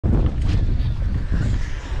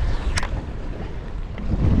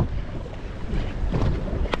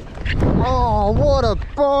Oh, what a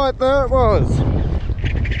bite that was!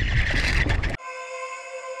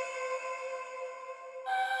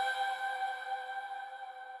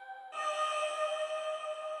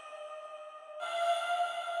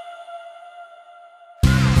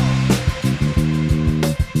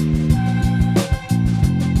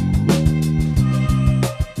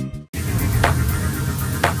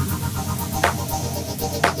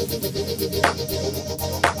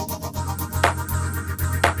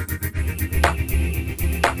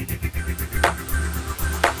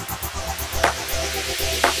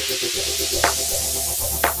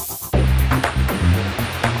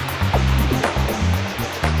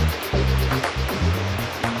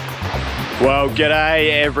 Well,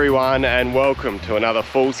 g'day everyone and welcome to another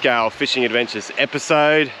full-scale Fishing Adventures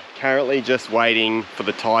episode. Currently just waiting for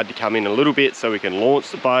the tide to come in a little bit so we can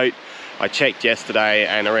launch the boat. I checked yesterday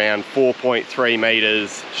and around 4.3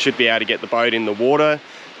 meters should be able to get the boat in the water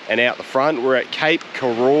and out the front. We're at Cape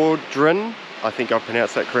Coastline. I think I've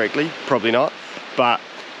pronounced that correctly, probably not. But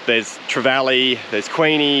there's trevally, there's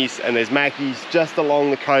queenies and there's mackies just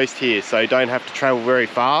along the coast here, so don't have to travel very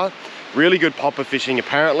far. Really good popper fishing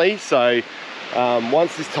apparently, so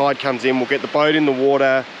once this tide comes in we'll get the boat in the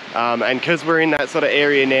water, and because we're in that sort of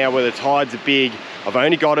area now where the tides are big, I've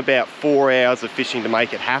only got about 4 hours of fishing to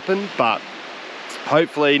make it happen, but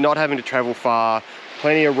hopefully not having to travel far,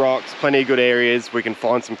 plenty of rocks, plenty of good areas, we can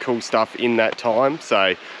find some cool stuff in that time.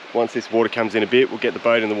 So once this water comes in a bit, we'll get the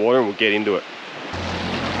boat in the water and we'll get into it.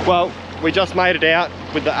 Well, we just made it out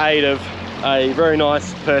with the aid of a very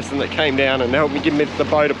nice person that came down and helped me give the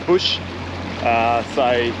boat a push.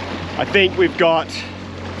 So I think we've got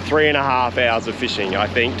 3.5 hours of fishing, I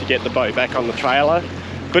think, to get the boat back on the trailer.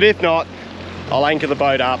 But if not, I'll anchor the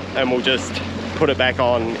boat up and we'll just put it back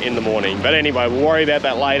on in the morning. But anyway, we'll worry about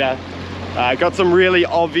that later. Got some really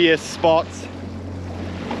obvious spots.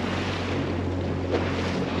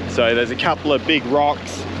 So there's a couple of big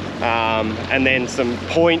rocks and then some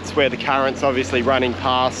points where the current's obviously running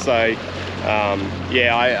past. So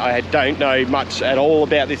yeah, I don't know much at all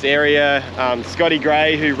about this area. Scotty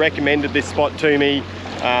Gray, who recommended this spot to me,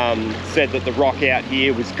 said that the rock out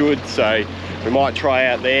here was good, so we might try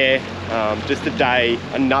out there. Just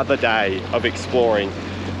another day of exploring,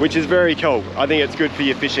 which is very cool. I think it's good for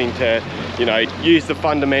your fishing to, you know, use the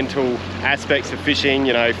fundamental aspects of fishing,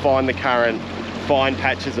 you know, find the current, find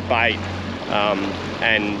patches of bait,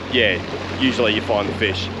 and yeah, usually you find the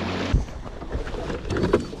fish.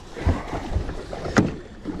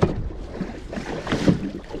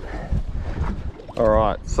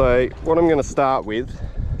 Alright, so what I'm going to start with,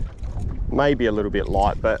 maybe a little bit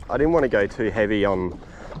light, but I didn't want to go too heavy on,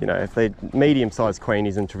 you know, if they're medium-sized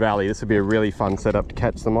queenies and trevally, this would be a really fun setup to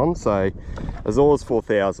catch them on. So Azores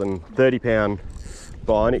 4000, 30-pound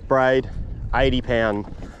bionic braid,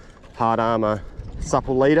 80-pound hard armour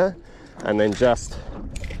supple leader, and then just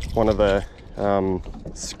one of the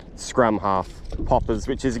scrum half poppers,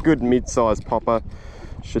 which is a good mid-sized popper.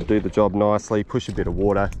 Should do the job nicely, push a bit of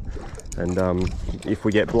water. And if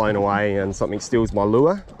we get blown away and something steals my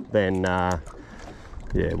lure, then yeah,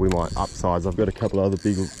 we might upsize. I've got a couple of other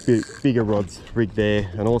bigger rods rigged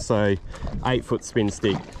there, and also 8-foot spin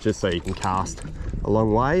stick, just so you can cast a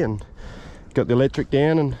long way. And got the electric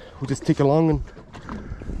down, and we'll just tick along and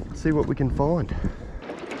see what we can find.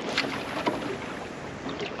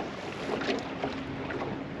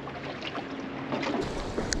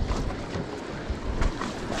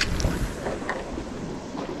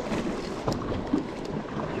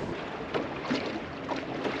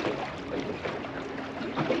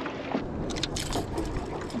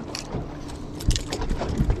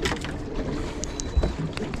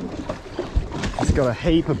 Got a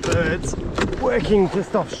heap of birds working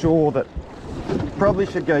just offshore that probably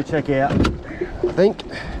should go check out, I think.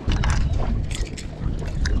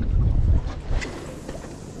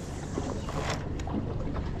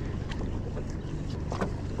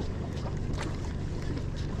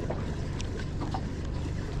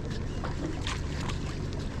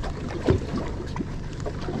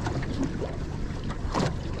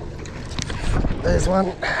 There's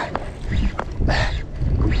one.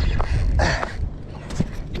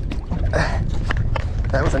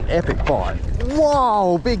 That was an epic bite.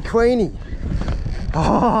 Whoa, big queenie.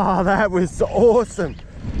 Oh, that was awesome.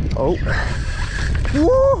 Oh.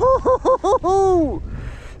 Woo-hoo-hoo-hoo-hoo.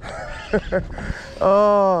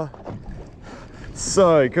 Oh,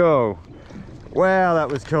 so cool. Wow, that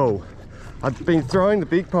was cool. I've been throwing the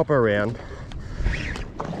big popper around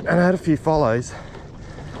and I had a few follows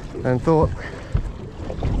and thought,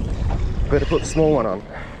 better put the small one on.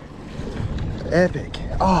 Epic.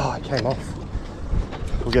 Oh, it came off.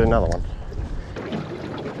 We'll get another one.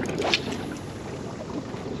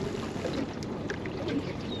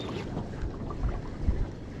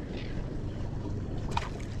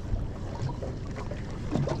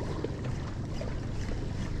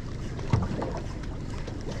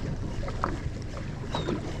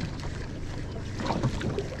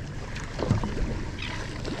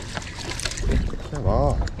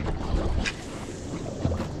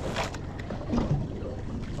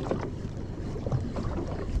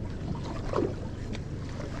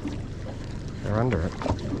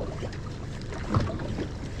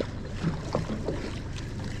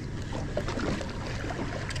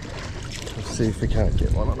 see if we can't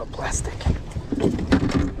get one on a plastic.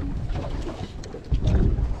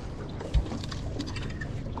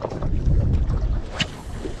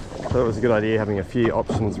 Thought it was a good idea having a few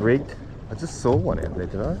options rigged. I just saw one out there,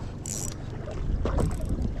 didn't I?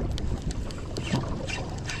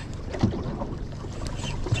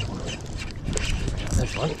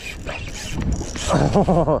 There's one.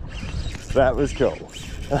 Oh, that was cool.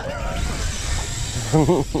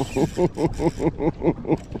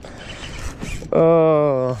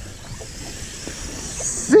 Oh,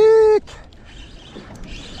 sick!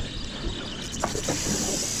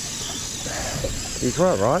 He's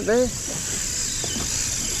right there.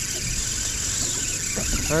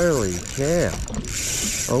 Holy cow!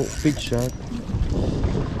 Oh, big shark.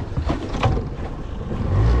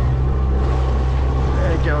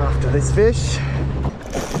 Go after this fish.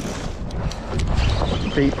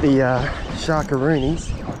 Beat the sharkaroonies.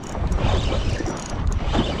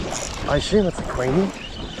 I assume it's a queenie.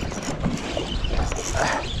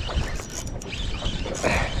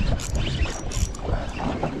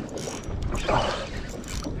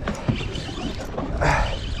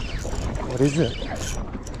 What is it?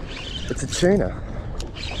 It's a tuna.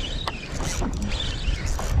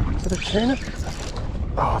 Is it a tuna?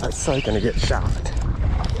 Oh, that's so gonna get shafted.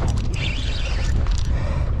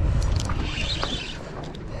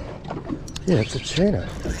 Yeah, it's a tuna.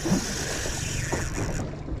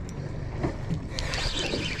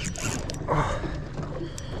 Oh.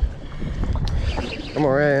 Come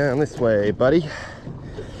around this way, buddy.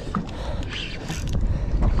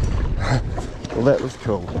 Well, that was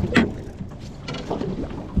cool.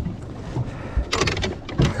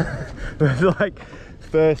 It was like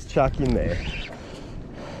first chuck in there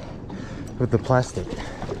with the plastic.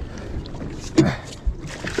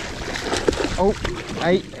 Oh,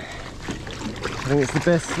 8. I think it's the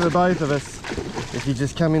best for both of us if you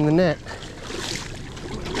just come in the net.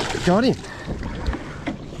 Got him.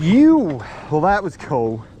 You. Well, that was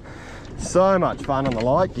cool. So much fun on the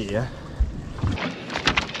light gear.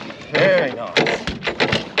 Very nice.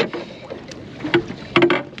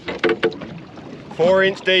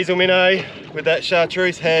 4-inch diesel minnow with that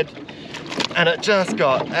chartreuse head, and it just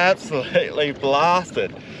got absolutely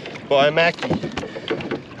blasted by a mackie.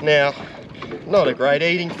 Now, not a great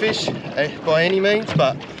eating fish by any means,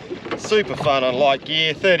 but super fun on light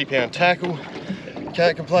gear, 30-pound tackle.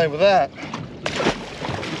 Can't complain with that.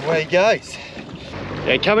 Away he goes.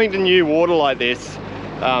 Yeah, coming to new water like this,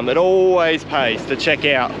 it always pays to check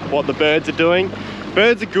out what the birds are doing.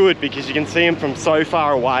 Birds are good because you can see them from so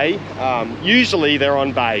far away. Usually they're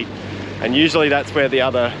on bait, and usually that's where the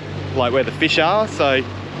other, like where the fish are. So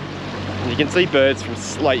you can see birds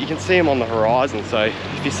from, like you can see them on the horizon. So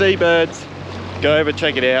if you see birds, go over,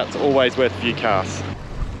 check it out. It's always worth a few casts.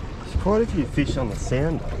 There's quite a few fish on the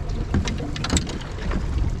sounder.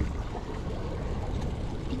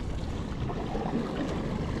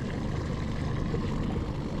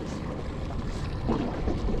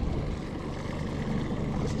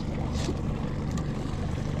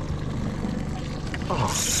 Oh.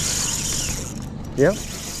 Yep,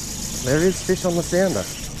 there is fish on the sounder.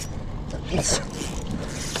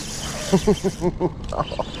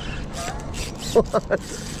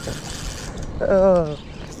 Oh.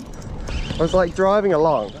 I was like driving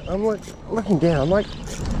along, I'm like looking down, I'm like,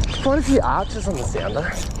 there's quite a few arches on the sounder,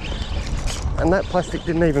 and that plastic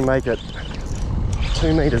didn't even make it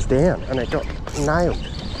 2 meters down, and it got nailed.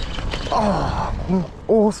 Oh,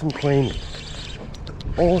 awesome queenie.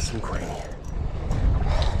 Awesome queenie.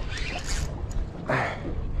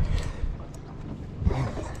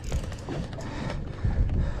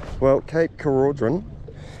 Well, Cape Carodron,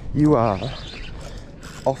 you are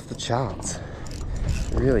off the charts.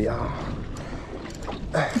 You really are.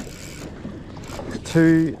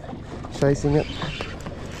 2 chasing it.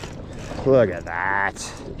 Look at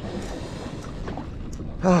that.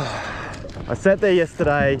 I sat there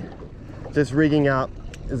yesterday just rigging up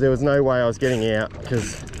because there was no way I was getting out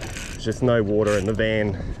because there's just no water, and the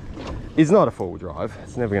van is not a 4-wheel drive.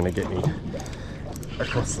 It's never going to get me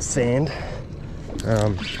across the sand.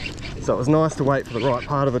 So it was nice to wait for the right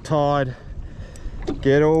part of the tide,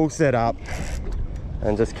 get all set up,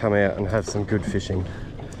 and just come out and have some good fishing.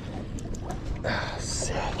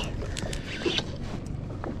 Sick.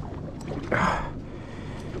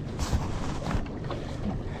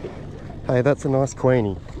 Hey, that's a nice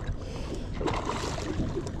queenie.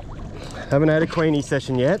 Haven't had a queenie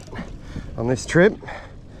session yet on this trip.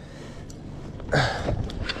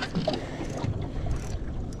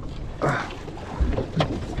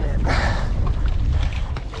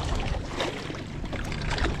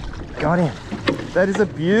 Got him. That is a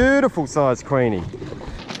beautiful sized queenie.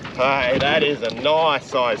 Hey, that is a nice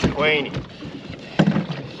sized queenie.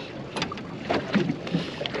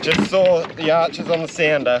 Just saw the archers on the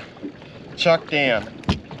sounder, chuck down,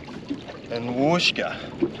 and whooshka.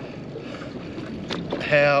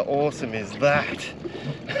 How awesome is that?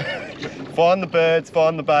 Find the birds,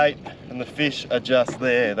 find the bait, and the fish are just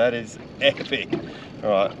there. That is epic.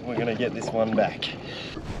 All right, we're gonna get this one back.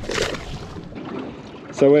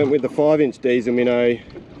 So I went with the 5-inch diesel minnow,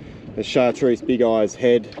 the Chartreuse Big Eyes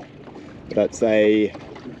head. That's a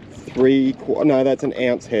that's an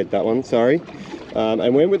ounce head, that one, sorry.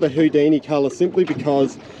 And went with the Houdini colour simply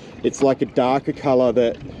because it's like a darker colour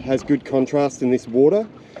that has good contrast in this water,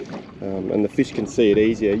 and the fish can see it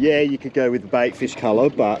easier. Yeah, you could go with the bait fish colour,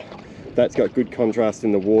 but that's got good contrast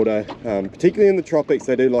in the water. Particularly in the tropics,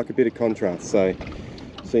 they do like a bit of contrast, so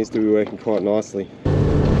seems to be working quite nicely.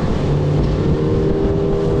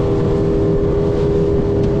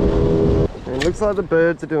 It looks like the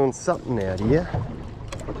birds are doing something out here.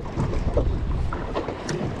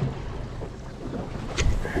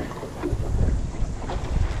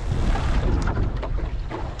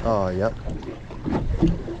 Oh, yep.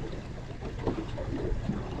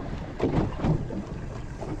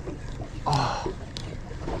 Oh.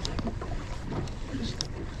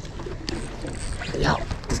 Yep.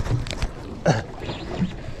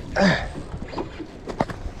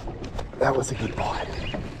 That was a good bite.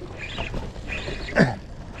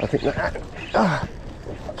 I think that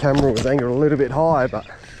camera was angled a little bit high, but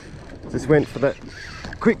just went for that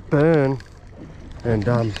quick burn and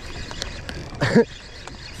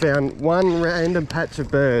found one random patch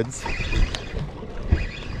of birds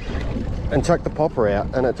and chucked the popper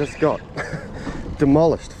out, and it just got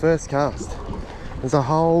demolished first cast. There's a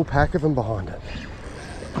whole pack of them behind it.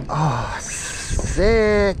 Oh,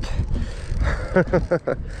 sick.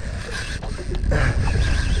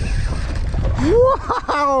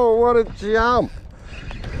 Wow, what a jump.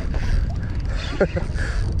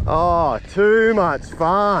 Oh, too much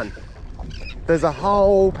fun. There's a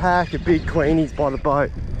whole pack of big queenies by the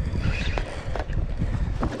boat.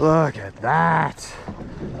 Look at that.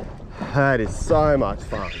 That is so much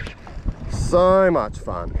fun. So much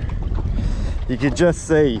fun. You could just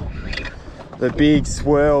see the big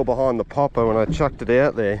swirl behind the popper when I chucked it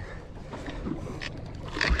out there.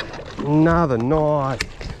 Another nice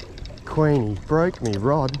queenie. Broke me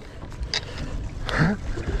rod.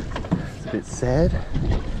 It's a bit sad.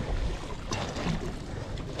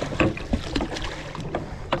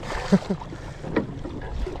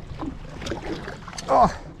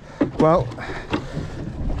 Oh, well,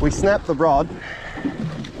 we snapped the rod,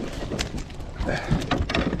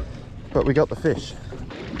 but we got the fish.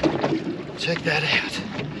 Check that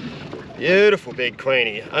out. Beautiful big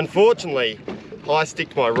queenie. Unfortunately, I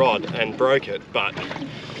sticked my rod and broke it, but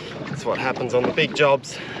that's what happens on the big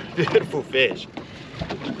jobs. Beautiful fish.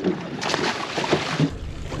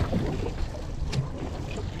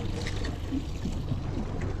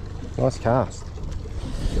 Nice cast.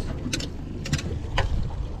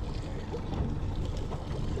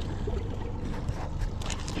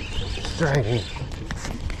 Straight in.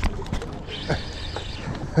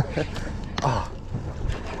 Oh,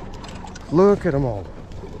 look at them all.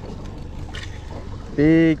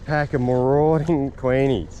 Big pack of marauding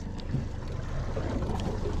queenies.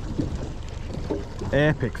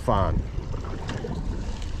 Epic fun.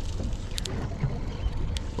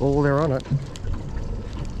 Oh, they're on it.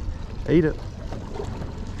 Eat it.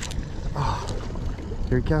 Oh,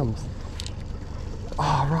 here he comes.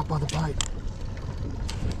 Oh, right by the bait.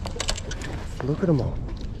 Look at them all.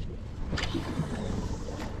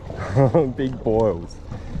 Big boils.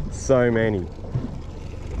 So many.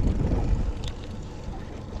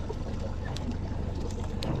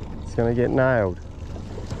 It's gonna get nailed.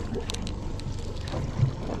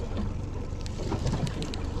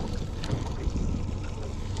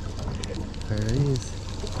 There he is.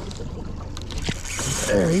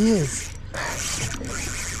 There he is.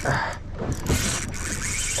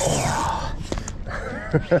 Oh.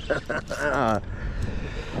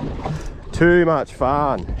 Too much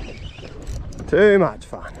fun. Too much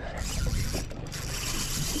fun.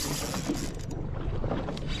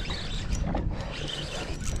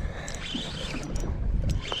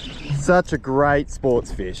 Such a great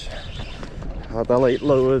sports fish. They'll eat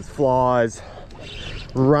lures, flies,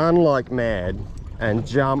 run like mad, and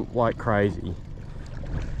jump like crazy.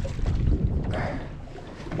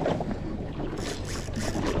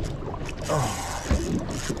 Oh.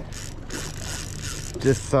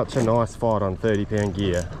 Just such a nice fight on 30-pound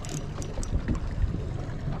gear.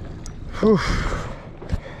 Whew.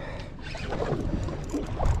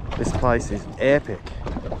 This place is epic.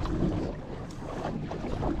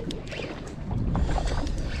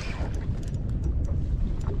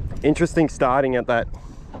 Interesting starting at that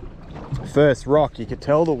first rock. You could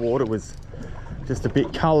tell the water was just a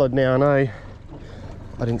bit coloured. Now I know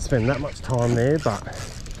I didn't spend that much time there, but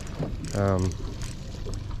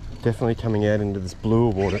definitely coming out into this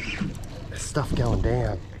bluer water. There's stuff going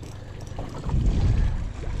down.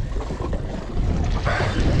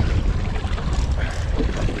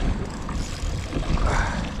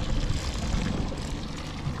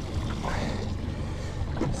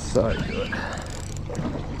 So good.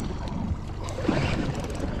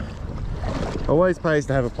 Always pays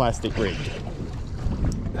to have a plastic rig.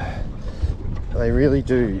 They really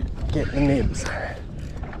do get the nibs.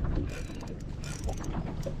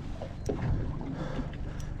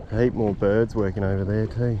 A heap more birds working over there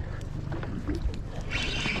too.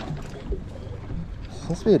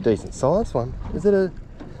 Must be a decent sized one. Is it a...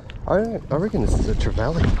 I reckon this is a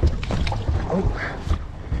trevally. Oh.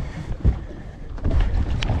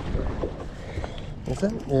 Is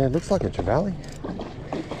that? Yeah, it looks like a trevally.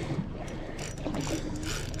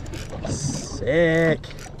 Sick.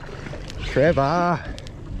 Trevor.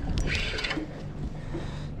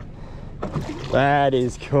 That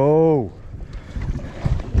is cool.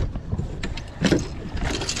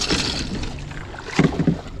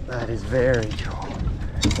 That is very cool.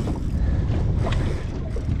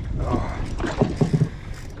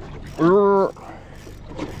 Oh.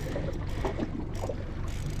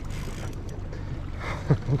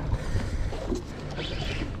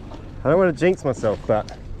 I don't want to jinx myself,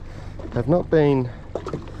 but I've not been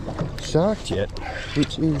sharked yet,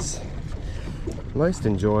 which is most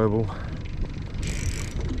enjoyable.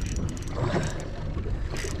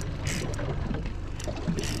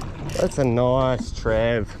 That's a nice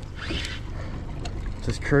trev.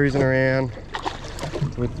 Just cruising around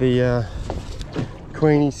with the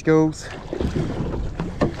Queenie schools.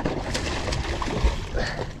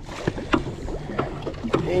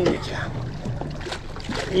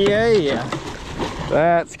 Yeah,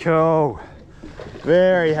 that's cool.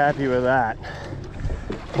 Very happy with that.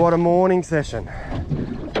 What a morning session.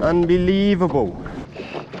 Unbelievable.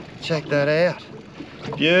 Check that out.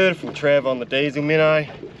 Beautiful trev on the diesel minnow.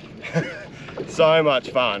 So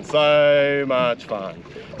much fun, so much fun.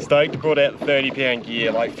 Stoked to put out the 30-pound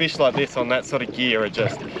gear. Like fish like this on that sort of gear are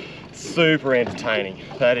just super entertaining.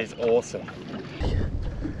 That is awesome.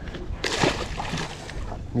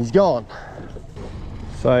 He's gone.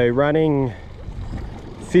 So running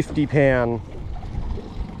 50-pound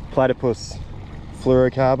platypus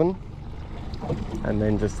fluorocarbon and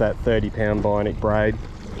then just that 30-pound bionic braid.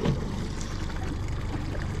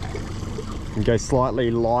 You go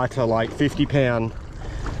slightly lighter, like 50-pound.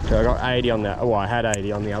 So I got 80 on that. Oh, I had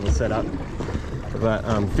 80 on the other setup. But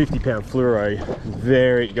 50-pound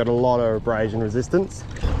fluoro, got a lot of abrasion resistance.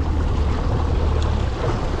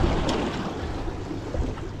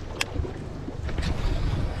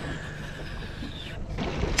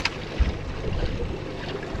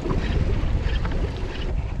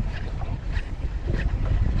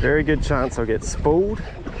 Very good chance I'll get spooled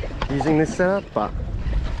using this setup, but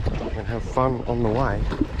I'm gonna have fun on the way.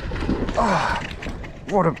 Oh,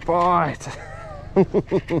 what a bite!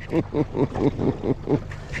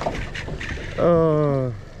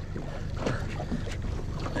 Oh.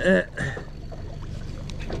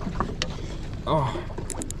 Oh.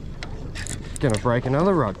 Gonna break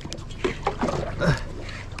another rod.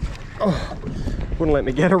 Oh. Wouldn't let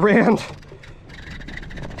me get around.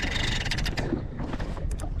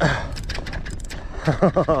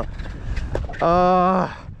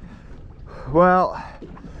 Well,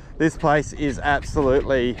 this place is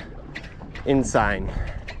absolutely insane.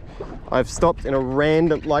 I've stopped in a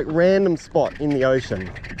random spot in the ocean,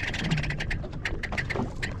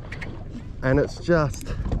 and it's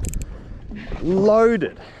just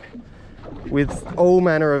loaded with all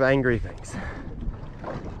manner of angry things.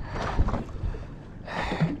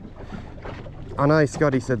 I know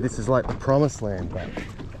Scotty said this is like the promised land, but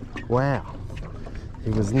wow, he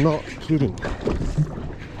was not kidding.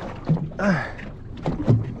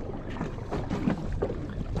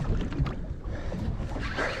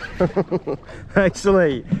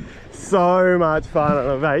 Actually, so much fun on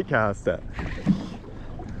a baitcaster.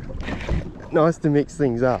 Nice to mix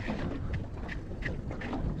things up.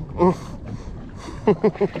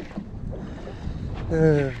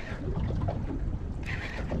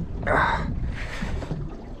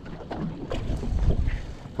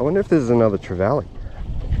 I wonder if there's another trevally.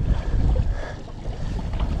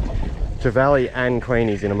 Trevally and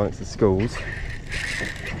Queenies in amongst the schools.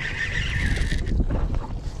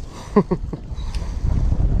 Oh.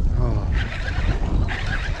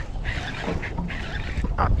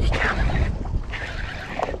 Up you come.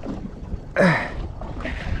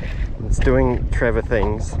 just doing Trevor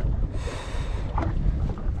things.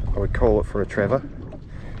 I would call it for a Trevor.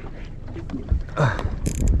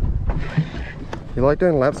 You like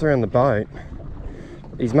doing laps around the boat.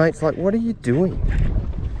 His mate's like, what are you doing?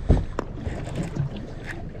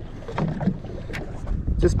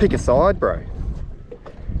 Just pick a side, bro.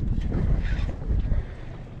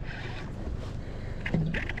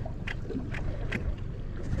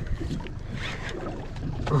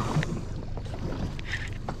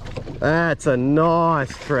 That's a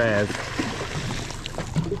nice Trev.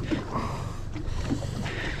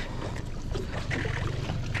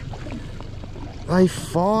 They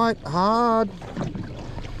fight hard.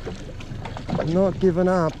 Not giving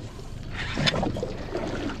up.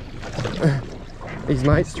 His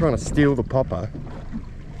mate's trying to steal the popper.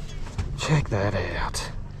 Check that out.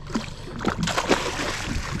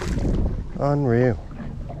 Unreal.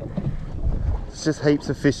 It's just heaps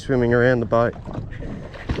of fish swimming around the boat.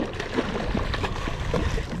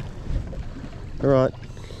 Alright,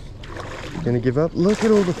 gonna give up? Look at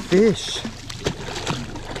all the fish.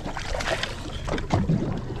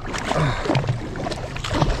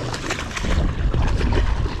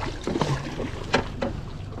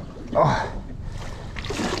 Oh.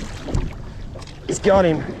 He's got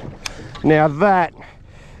him. Now that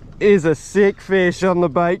is a sick fish on the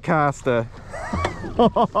bait caster.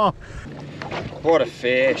 What a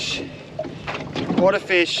fish. What a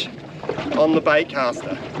fish on the bait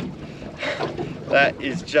caster. That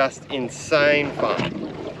is just insane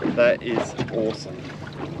fun. That is awesome.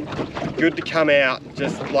 Good to come out,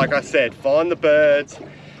 just like I said, find the birds.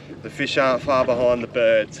 The fish aren't far behind the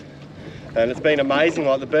birds. And it's been amazing,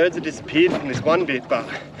 like the birds have disappeared from this one bit, but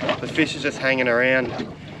the fish are just hanging around,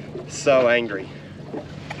 so angry.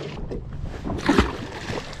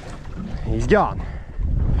 He's gone.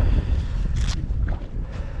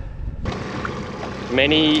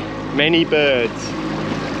 Many birds.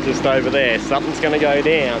 Just over there, something's going to go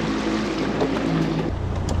down.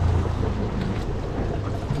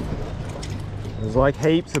 There's like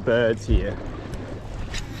heaps of birds here.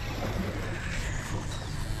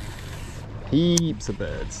 Heaps of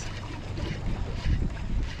birds.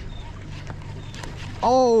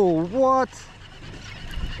 Oh, what?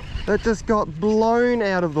 That just got blown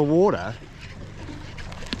out of the water.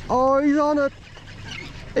 Oh, he's on it.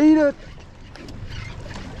 Eat it.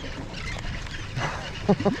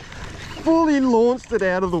 Fully launched it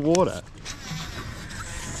out of the water.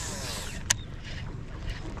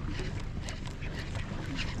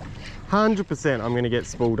 %, I'm going to get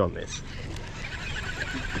spooled on this.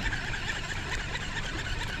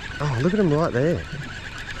 Oh, look at him right there.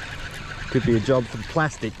 Could be a job for the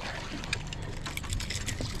plastic.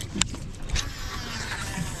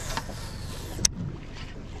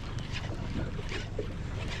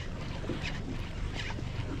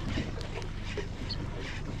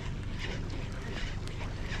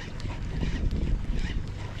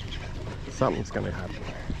 Something's going to happen.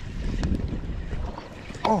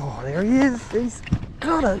 Oh, there he is. He's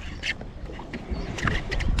got it.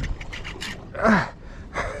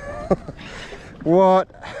 What?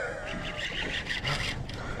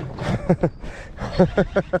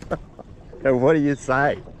 And what do you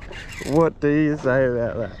say? What do you say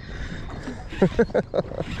about that?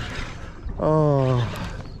 Oh,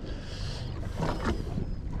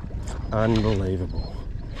 unbelievable.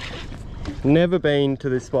 Never been to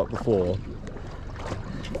this spot before.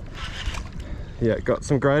 Yeah, got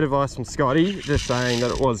some great advice from Scotty, just saying that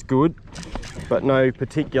it was good, but no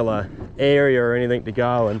particular area or anything to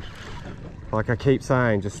go. And like I keep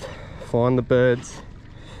saying, just find the birds.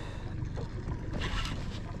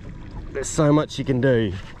 There's so much you can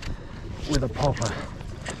do with a popper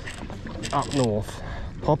up north.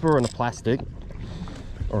 Popper and a plastic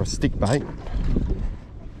or a stick bait,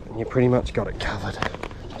 and you pretty much got it covered.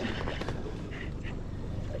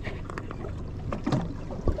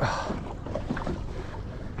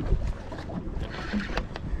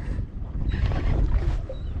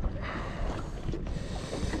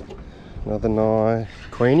 Another nice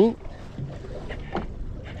queenie.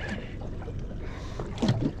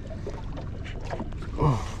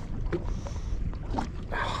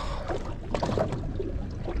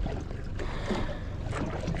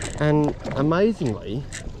 And amazingly,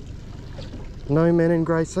 no men in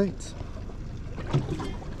grey suits.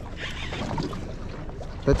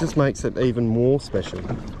 That just makes it even more special.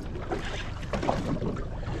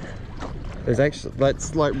 There's actually,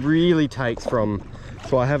 that's like really takes from,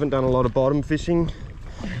 so I haven't done a lot of bottom fishing,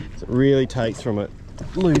 so it really takes from it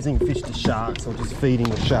losing fish to sharks or just feeding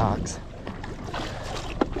the sharks.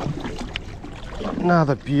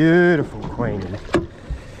 Another beautiful queenie.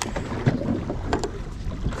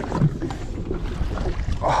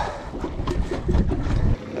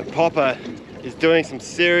 popper is doing some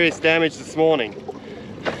serious damage this morning.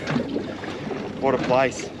 What a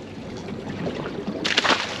place.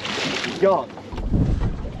 He's gone.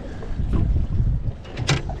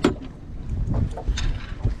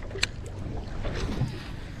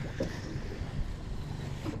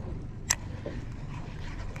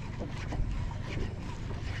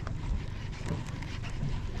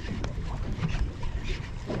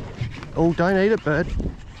 Oh, don't eat it, bird.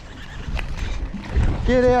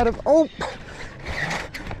 Get out of, oh!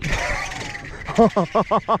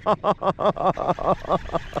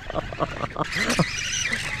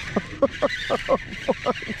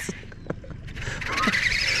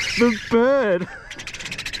 The bird!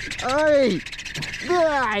 Hey!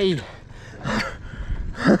 Hey!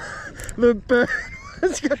 The bird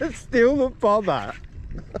was gonna steal the popper.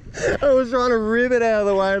 I was trying to rip it out of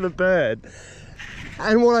the way of the bird.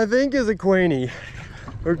 And what I think is a queenie,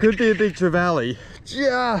 or it could be a big trevally,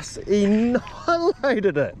 just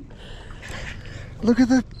annihilated it. Look at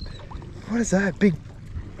the, what is that, big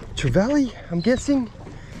trevally, I'm guessing?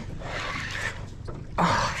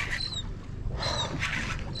 Oh,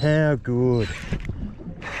 how good.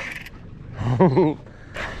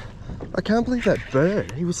 I can't believe that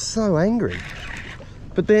bird, he was so angry.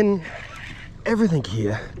 But then everything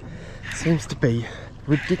here seems to be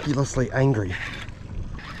ridiculously angry.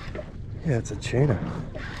 Yeah, it's a tuna.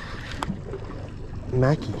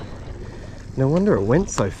 Mackie. No wonder it went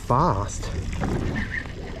so fast.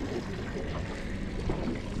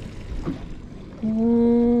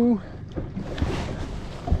 Ooh.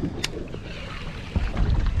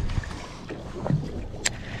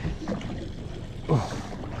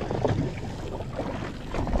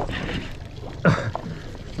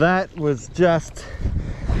 That was just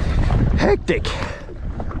hectic.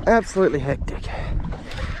 Absolutely hectic.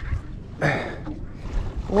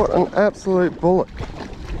 What an absolute bullet.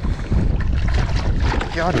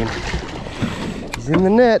 Got him. He's in the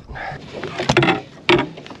net.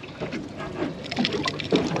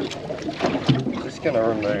 Just gonna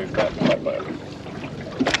remove that popper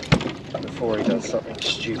before he does something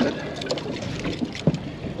stupid.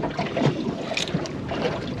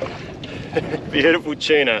 Beautiful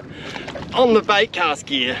tuna on the bait cast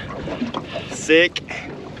gear. Sick.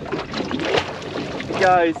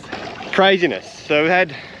 Goes. Craziness. So we've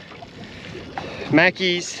had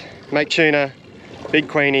mackies, make tuna, big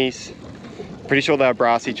queenies, pretty sure they were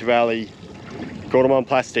brassy trevally, caught them on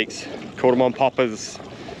plastics, caught them on poppers,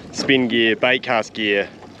 spin gear, bait cast gear.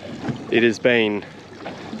 It has been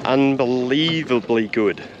unbelievably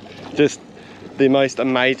good. Just the most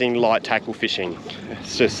amazing light tackle fishing.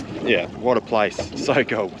 It's just, yeah, what a place. So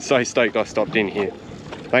cool. So stoked I stopped in here.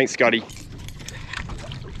 Thanks, Scotty.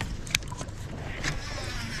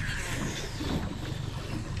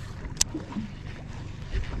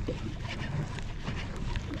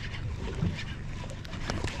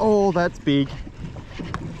 Oh, that's big.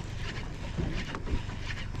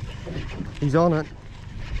 He's on it.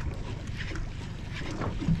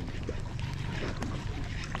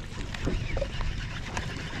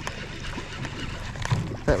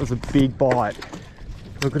 That was a big bite.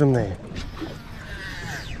 Look at him there.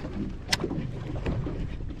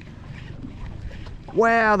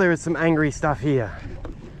 Wow, there is some angry stuff here.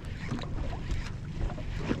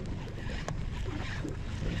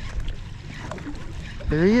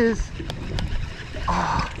 There he is.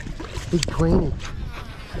 Ah, oh, big queenie.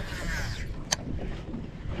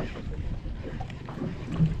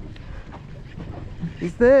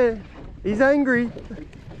 He's there. He's angry.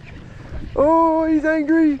 Oh, he's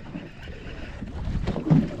angry.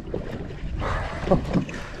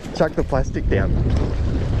 Chuck the plastic down.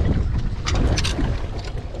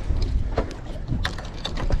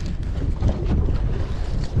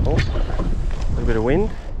 Oh, a little bit of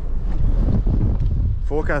wind.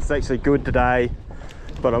 Forecast is actually good today,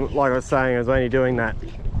 but like I was saying, I was only doing that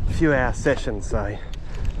few hour session, so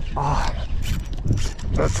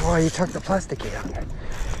that's why you chuck the plastic out.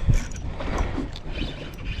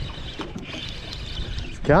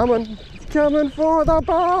 It's coming for the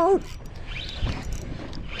boat.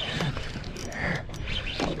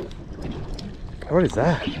 What is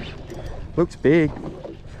that? Looks big.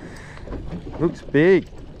 Looks big.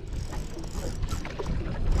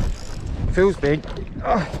 Feels big.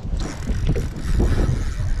 Oh.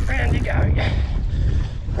 Round you go.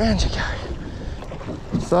 Round you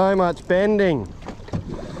go. So much bending.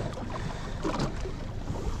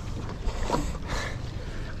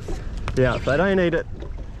 Yeah, if they don't eat it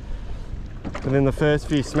within the first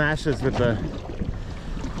few smashes with the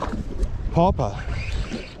popper,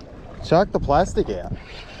 chuck the plastic out.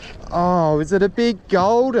 Oh, is it a big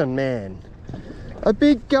golden, man? A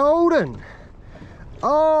big golden.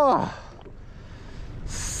 Oh,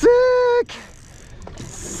 sick,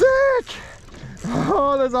 sick.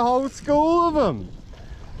 Oh, there's a whole school of them.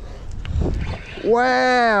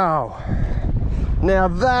 Wow. Now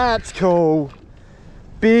that's cool.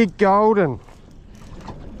 Big golden.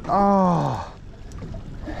 Oh,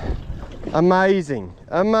 amazing,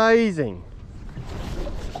 amazing.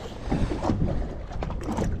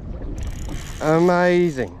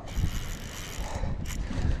 Amazing.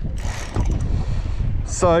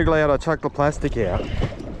 So glad I chucked the plastic out.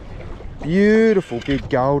 Beautiful big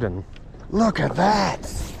golden. Look at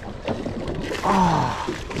that.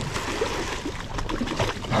 Oh.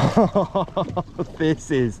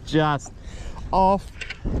 This is just off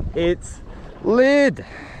its lid.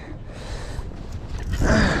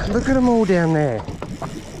 Look at them all down there.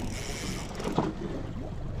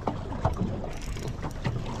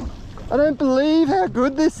 I don't believe how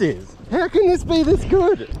good this is. How can this be this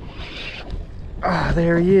good? Ah,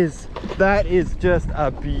 there he is. That is just a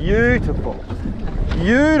beautiful,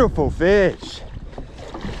 beautiful fish.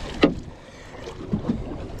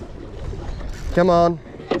 Come on.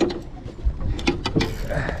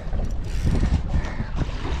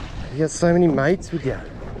 You got so many mates with you.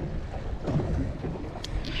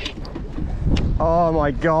 Oh my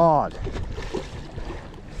God.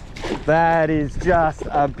 That is just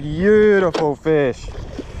a beautiful fish.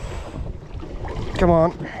 Come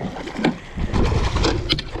on.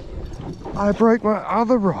 I broke my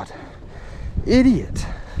other rod. Idiot.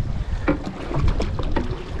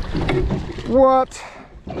 What?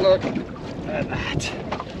 Look at that.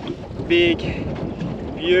 Big,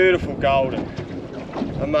 beautiful golden.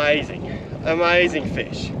 Amazing, amazing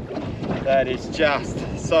fish. That is just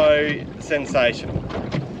so sensational.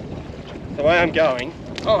 The way I'm going,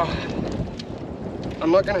 oh,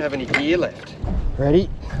 I'm not going to have any gear left. Ready?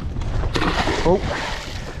 Oh,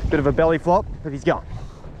 bit of a belly flop, but he's gone.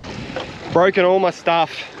 Broken all my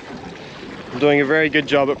stuff. I'm doing a very good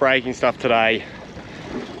job at breaking stuff today.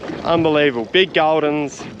 Unbelievable. Big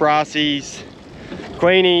goldens, brassies,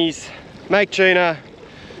 queenies, mac tuna.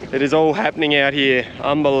 It is all happening out here.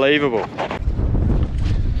 Unbelievable.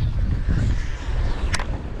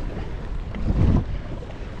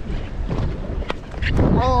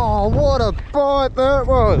 Oh, what a bite that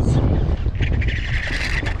was.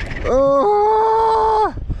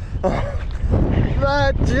 Oh,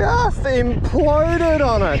 that just imploded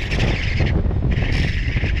on it.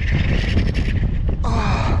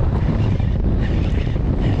 Oh.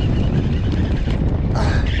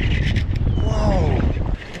 Whoa.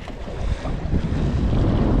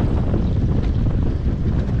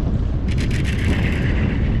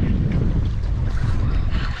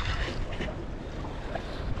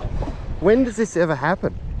 When does this ever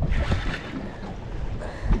happen?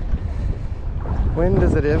 When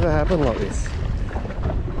does it ever happen like this?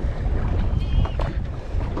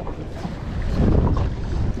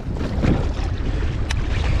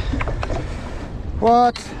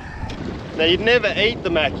 What? Now you'd never eat the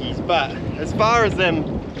mackies, but as far as them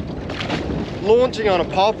launching on a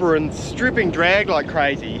popper and stripping drag like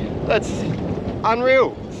crazy, that's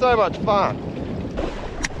unreal. So much fun.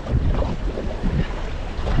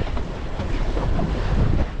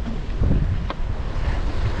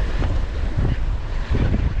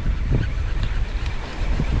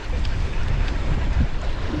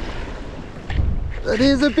 It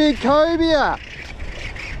is a big cobia.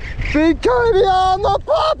 Big cobia on the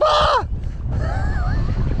popper.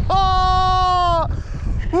 Oh,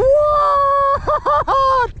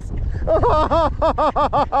 what?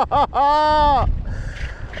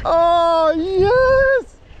 Oh,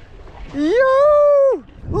 yes. Yo,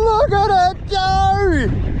 look at it go.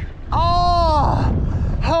 Oh,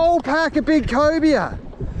 whole pack of big cobia.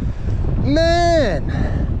 Man.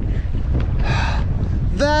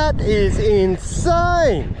 That is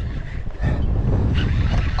insane.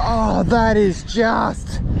 Oh, that is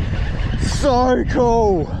just so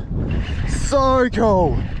cool. So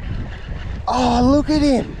cool. Oh, look at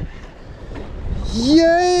him.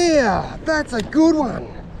 Yeah, that's a good one.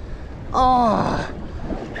 Oh,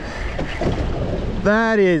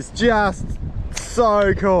 that is just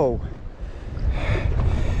so cool.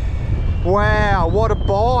 Wow, what a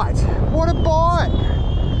bite. What a bite.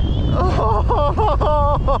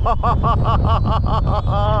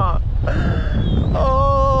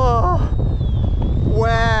 Oh,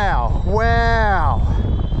 wow, wow,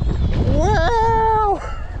 wow.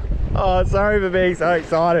 Oh, sorry for being so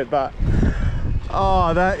excited, but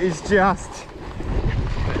oh, that is just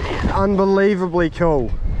unbelievably cool.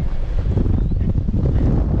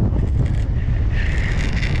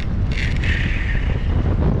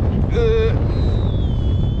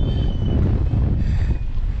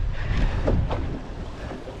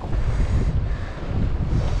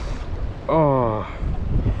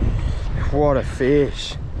 What a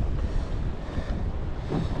fish.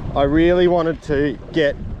 I really wanted to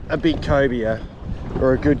get a big cobia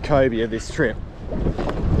or a good cobia this trip.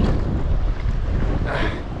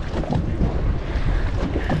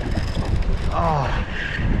 Oh,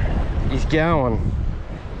 he's going.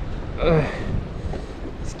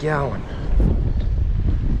 He's going.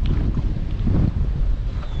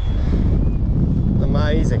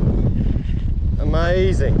 Amazing.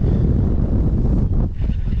 Amazing.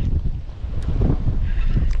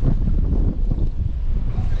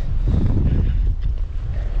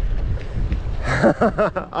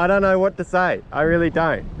 I don't know what to say. I really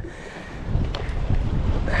don't.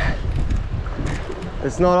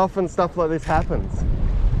 It's not often stuff like this happens.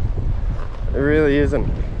 It really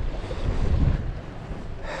isn't.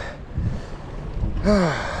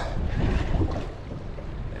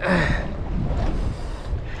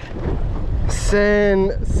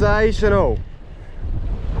 Sensational.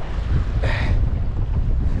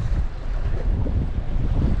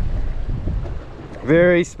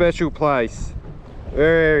 Very special place.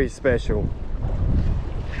 Very special.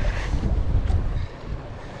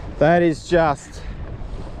 That is just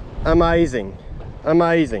amazing.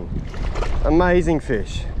 Amazing. Amazing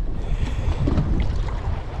fish.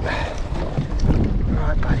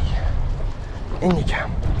 Alright, buddy. In you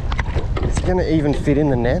come. Is it gonna even fit in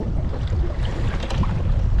the net?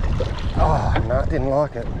 Oh, no, I didn't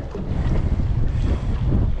like it.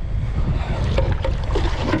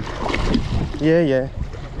 Yeah.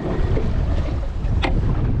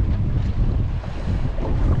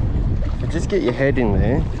 So just get your head in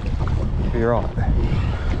there. You'll be right.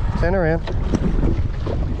 Turn around.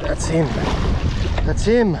 That's him. That's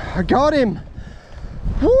him. I got him.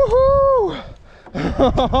 Woohoo!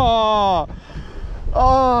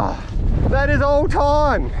 Oh, that is all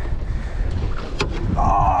time.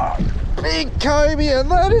 Oh, big cobia.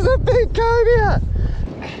 That is a big cobia.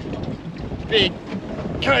 Big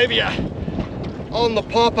cobia on the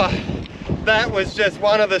popper. That was just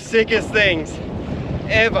one of the sickest things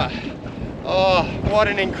ever. Oh, what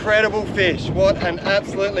an incredible fish. What an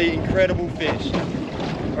absolutely incredible fish.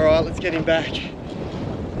 All right, let's get him back.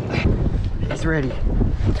 He's ready.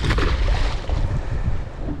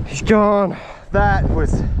 He's gone. That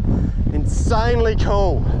was insanely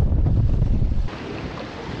cool.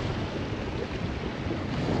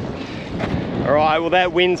 All right, well,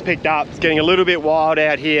 that wind's picked up. It's getting a little bit wild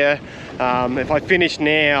out here. If I finish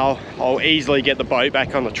now, I'll easily get the boat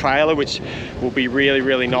back on the trailer, which will be really,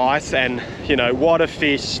 really nice. And you know, what a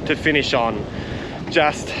fish to finish on.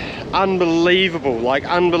 Just unbelievable, like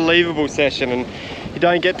unbelievable session. And you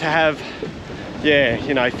don't get to have, yeah,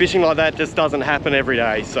 you know, fishing like that just doesn't happen every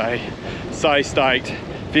day. So stoked.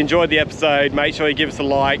 If you enjoyed the episode, make sure you give us a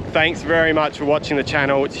like. Thanks very much for watching the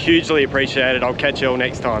channel. It's hugely appreciated. I'll catch you all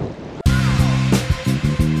next time.